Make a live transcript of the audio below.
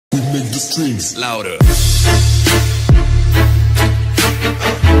make the streams louder.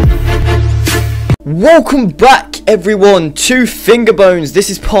 Welcome back everyone to Fingerbones. This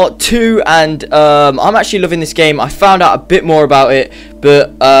is part 2 and I'm actually loving this game. I found out a bit more about it,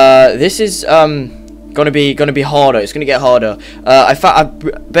 but this is gonna be harder. It's gonna get harder. I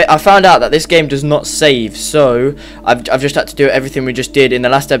found out that this game does not save, so I've just had to do everything we just did in the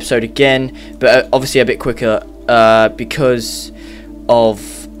last episode again, but obviously a bit quicker because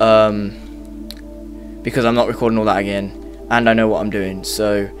I'm not recording all that again, and I know what I'm doing.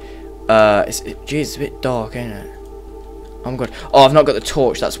 So geez, it's a bit dark, ain't it? I'm good. Oh, I've not got the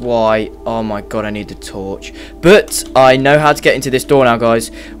torch, that's why. Oh my god, I need the torch. But I know how to get into this door now,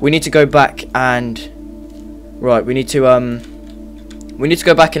 guys. We need to go back and we need to go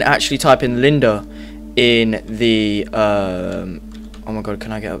back and actually type in Linda in the oh my god,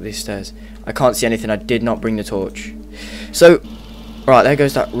 can I get up these stairs? I can't see anything. I did not bring the torch. So right, there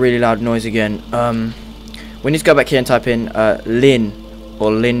goes that really loud noise again. We need to go back here and type in Lynn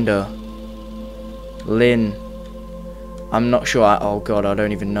or Linda. Lynn. I'm not sure. Oh god, I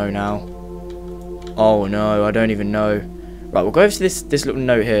don't even know now. Oh no, I don't even know. Right, we'll go over to this little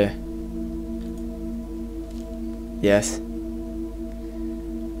note here. Yes.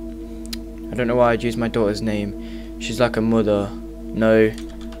 I don't know why I'd use my daughter's name. She's like a mother. No,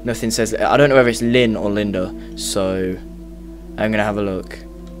 nothing says. I don't know whether it's Lynn or Linda. So I'm gonna have a look.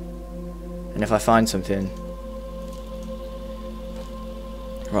 And if I find something.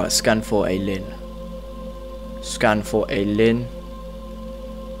 Right, scan for a Lynn. Scan for a Lynn.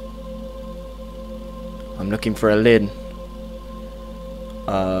 I'm looking for a Lynn.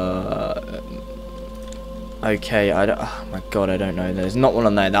 Okay, oh my god, I don't know. There's not one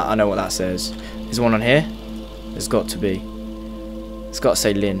on there. That I know what that says. Is there one on here? There's got to be. It's got to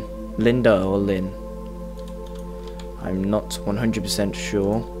say Lynn. Linda or Lynn. I'm not 100%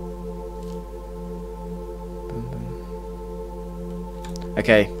 sure.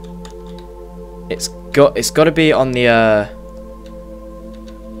 Okay. It's got to be on the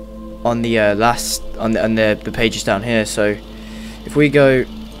the pages down here. So if we go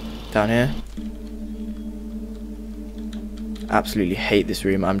down here, absolutely hate this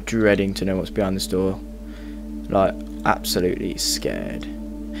room. I'm dreading to know what's behind this door. Like absolutely scared.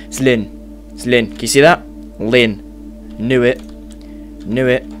 It's Lynn. It's Lynn. Can you see that? Lynn. Knew it. Knew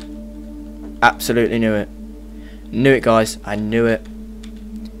it. Absolutely knew it. Knew it, guys. I knew it.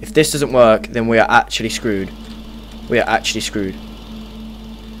 If this doesn't work, then we are actually screwed. We are actually screwed.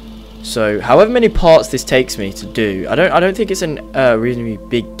 So, however many parts this takes me to do, I don't think it's a reasonably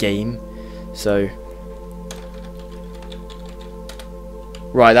big game. So,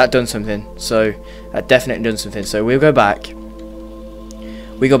 right, that done something. So, that definitely done something. So we'll go back.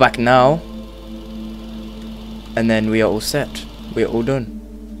 We go back now, and then we are all set. We are all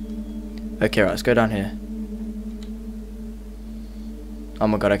done. Okay, right, let's go down here. Oh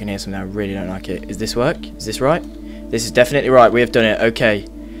my god, I can hear something. I really don't like it. Is this work? Is this right? This is definitely right. We have done it. Okay.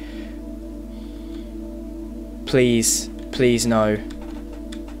 Please. Please, no.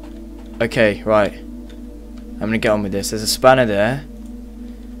 Okay, right. I'm going to get on with this. There's a spanner there.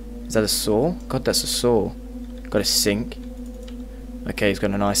 Is that a saw? God, that's a saw. Got a sink. Okay, he's got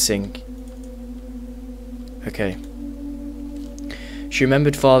a nice sink. Okay. She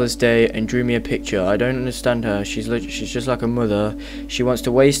remembered Father's Day and drew me a picture. I don't understand her. She's just like a mother. She wants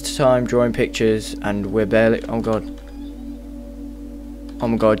to waste time drawing pictures, and we're barely. Oh god. Oh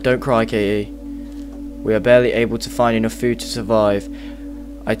my god! Don't cry, Katie. We are barely able to find enough food to survive.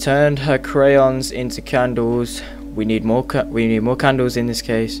 I turned her crayons into candles. We need more. We need more candles in this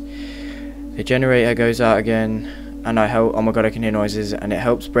case. The generator goes out again, and I help. Oh my god! I can hear noises, and it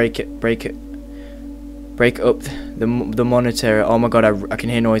helps break up the monitor. Oh my god, I can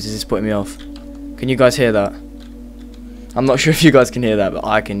hear noises. It's putting me off. Can you guys hear that? I'm not sure if you guys can hear that, but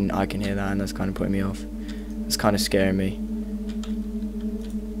I can hear that, and that's kind of putting me off. It's kind of scaring me.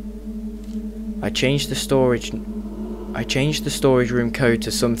 I changed the storage room code to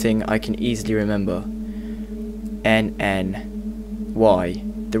something I can easily remember. NNY.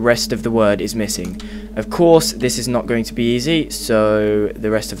 The rest of the word is missing. Of course, this is not going to be easy, so the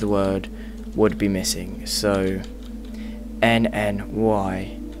rest of the word would be missing. So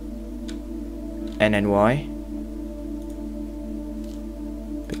NNY. NNY.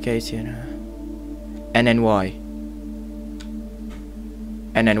 NNY.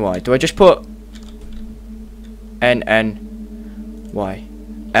 NNY. Do I just put NNY?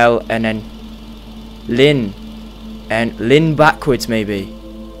 LNN. Lynn. And Lynn backwards, maybe.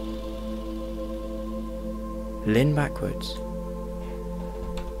 Lynn backwards.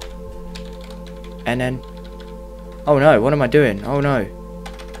 And then... Oh no, what am I doing? Oh no.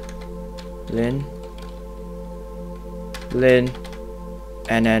 Lynn. Lynn.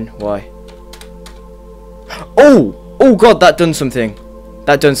 N-N-Y. Oh! Oh god, that done something.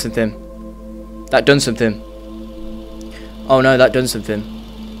 That done something. That done something. Oh no, that done something.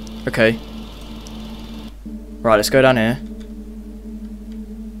 Okay. Right, let's go down here.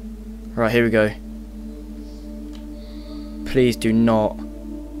 Right, here we go. Please do not.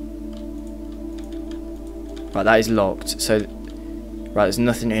 Right, that is locked. So, right, there's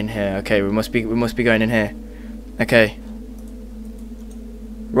nothing in here. Okay, we must be going in here. Okay.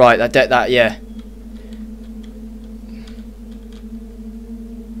 Right, yeah.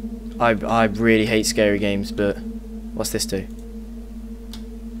 I really hate scary games, but what's this do?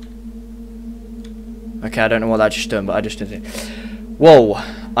 Okay, I don't know what that just done, but I just did it. Whoa,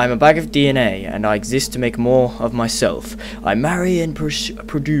 I'm a bag of DNA, and I exist to make more of myself. I marry and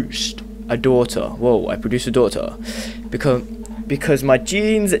produced a daughter. Whoa, I produce a daughter. Because my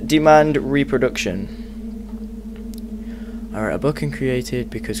genes demand reproduction. I wrote a book and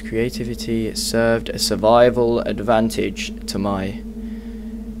created because creativity served a survival advantage to my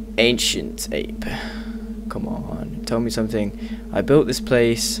ancient ape. Come on, tell me something. I built this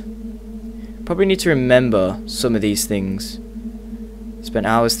place. Probably need to remember some of these things. Spent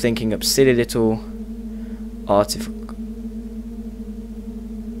hours thinking up silly little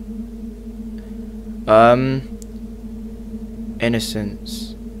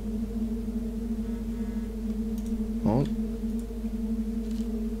innocence. Oh.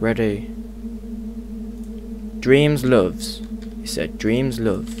 Ready. Dreams loves. He said dreams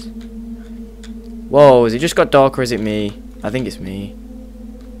loves. Whoa, has it just got dark or is it me? I think it's me.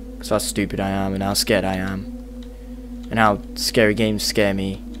 Because how stupid I am and how scared I am. And how scary games scare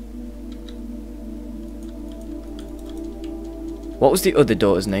me. What was the other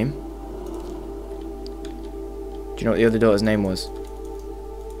daughter's name? Do you know what the other daughter's name was?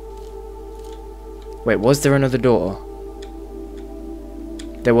 Wait, was there another daughter?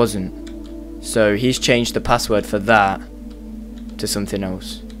 There wasn't. So he's changed the password for that to something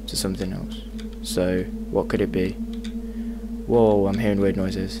else. To something else. So, what could it be? Whoa, I'm hearing weird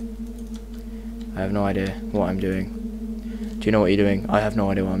noises. I have no idea what I'm doing. Do you know what you're doing? I have no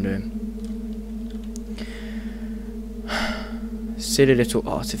idea what I'm doing. Silly little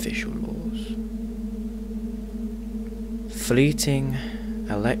artificial laws. Fleeting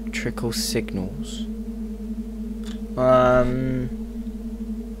electrical signals.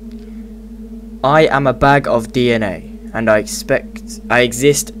 I am a bag of DNA, and I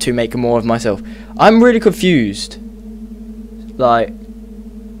exist to make more of myself. I'm really confused. Like,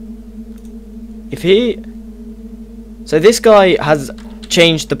 if he... So this guy has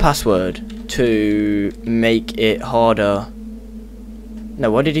changed the password to make it harder. No,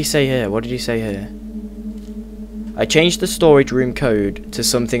 what did he say here? What did he say here? I changed the storage room code to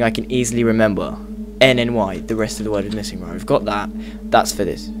something I can easily remember. N and Y. The rest of the word is missing. Right, we've got that. That's for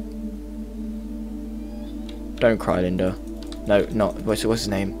this. Don't cry, Linda. No, not. What's his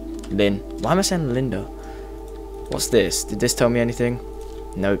name? Lynn. Why am I saying Linda? What's this? Did this tell me anything?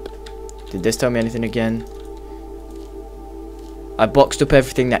 Nope. Did this tell me anything again? I boxed up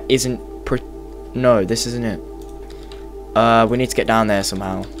everything that isn't no, this isn't it. We need to get down there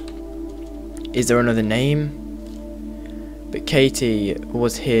somehow. Is there another name? But Katie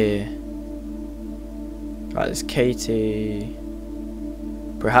was here. Right, there's Katie.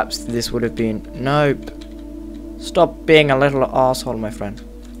 Perhaps this would have been... Nope. Stop being a little asshole, my friend.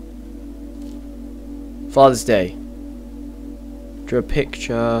 Father's Day. Drew a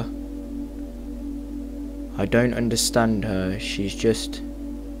picture. I don't understand her. She's just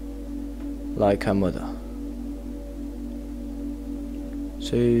like her mother.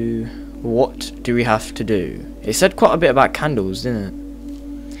 So, what do we have to do? It said quite a bit about candles, didn't it?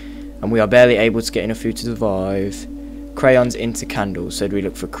 And we are barely able to get enough food to survive. Crayons into candles. So do we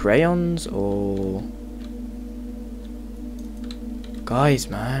look for crayons or... Guys,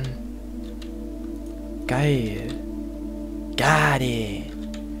 man. Guys. Got it.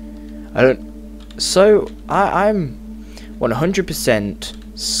 I don't... So, I'm 100%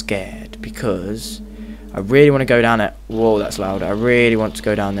 scared because I really want to go down there. Whoa, that's loud. I really want to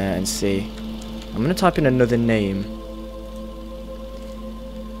go down there and see. I'm going to type in another name.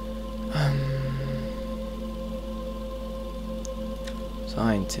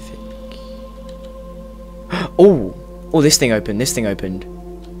 Scientific. Oh! Oh, this thing opened. This thing opened.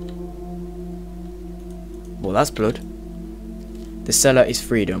 Well, that's blood. The cellar is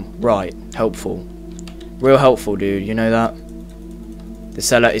freedom. Right. Helpful. Real helpful, dude. You know that? The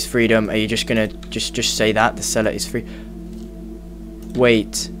cellar is freedom. Are you just gonna just say that? The cellar is free.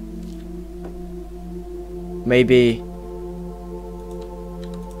 Wait. Maybe.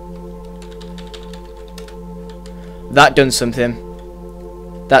 That done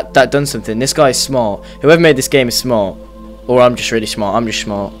something. That done something. This guy is smart. Whoever made this game is smart. Or I'm just really smart. I'm just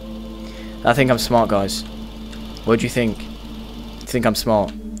smart. I think I'm smart, guys. What do you think? Do you think I'm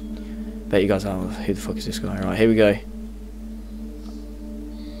smart? Bet you guys are. Who the fuck is this guy? Right, here we go.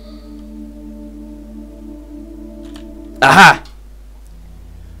 Aha!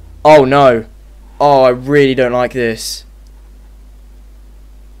 Oh no. Oh, I really don't like this.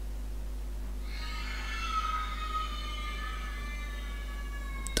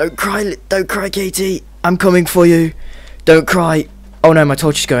 Don't cry, Katie. I'm coming for you. Don't cry. Oh no, my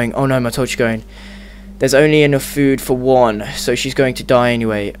torch is going. Oh no, my torch is going. There's only enough food for one, so she's going to die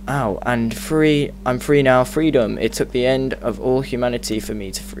anyway. Ow, and free. I'm free now. Freedom. It took the end of all humanity for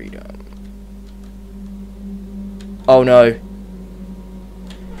me to freedom. Oh no.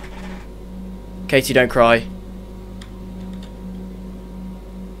 Katie, don't cry.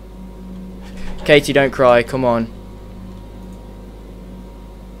 Katie, don't cry. Come on.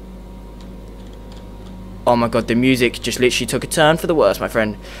 Oh my god, the music just literally took a turn for the worse, my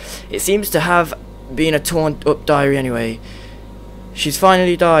friend. It seems to have been a torn up diary anyway. She's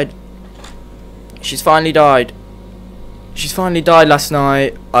finally died. She's finally died. She's finally died last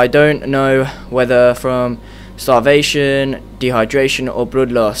night. I don't know whether from starvation, dehydration or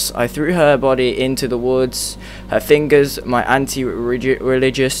blood loss. I threw her body into the woods. Her fingers, my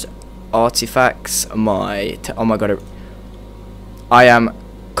anti-religious artifacts, oh my god. I am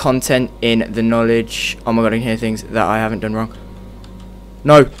content in the knowledge. Oh my god, I can hear things that I haven't done wrong.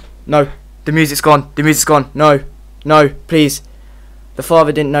 No, no, the music's gone. The music's gone. No, no, please. The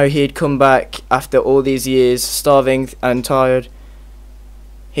father didn't know he'd come back after all these years, starving and tired.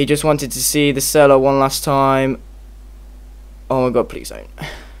 He just wanted to see the cellar one last time. Oh my god, please don't.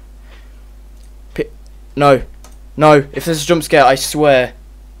 No, no. If there's a jump scare, I swear.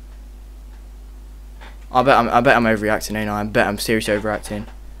 I bet I'm overreacting, ain't I? I bet I'm seriously overreacting.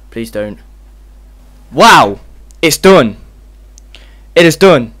 Please don't. Wow! It's done. It is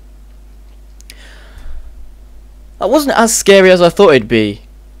done. That wasn't as scary as I thought it'd be,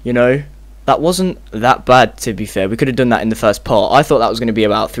 you know? That wasn't that bad, to be fair. We could have done that in the first part. I thought that was going to be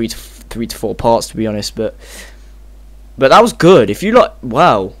about three to four parts, to be honest, but that was good. If you like,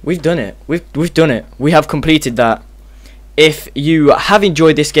 wow, we've done it. We've done it. We have completed that. If you have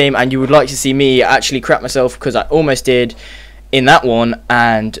enjoyed this game and you would like to see me actually crap myself, because I almost did in that one,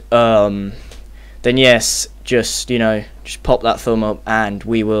 and then yes, just, you know, just pop that thumb up and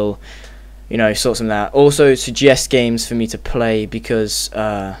we will, you know, sort something out. Also suggest games for me to play, because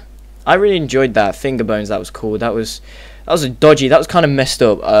I really enjoyed that Fingerbones. That was cool. That was a dodgy. That was kind of messed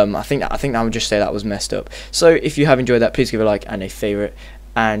up. I think I would just say that was messed up. So if you have enjoyed that, please give a like and a favorite.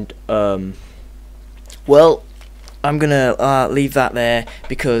 And well, I'm gonna leave that there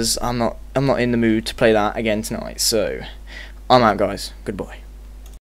because I'm not in the mood to play that again tonight. So I'm out, guys. Goodbye.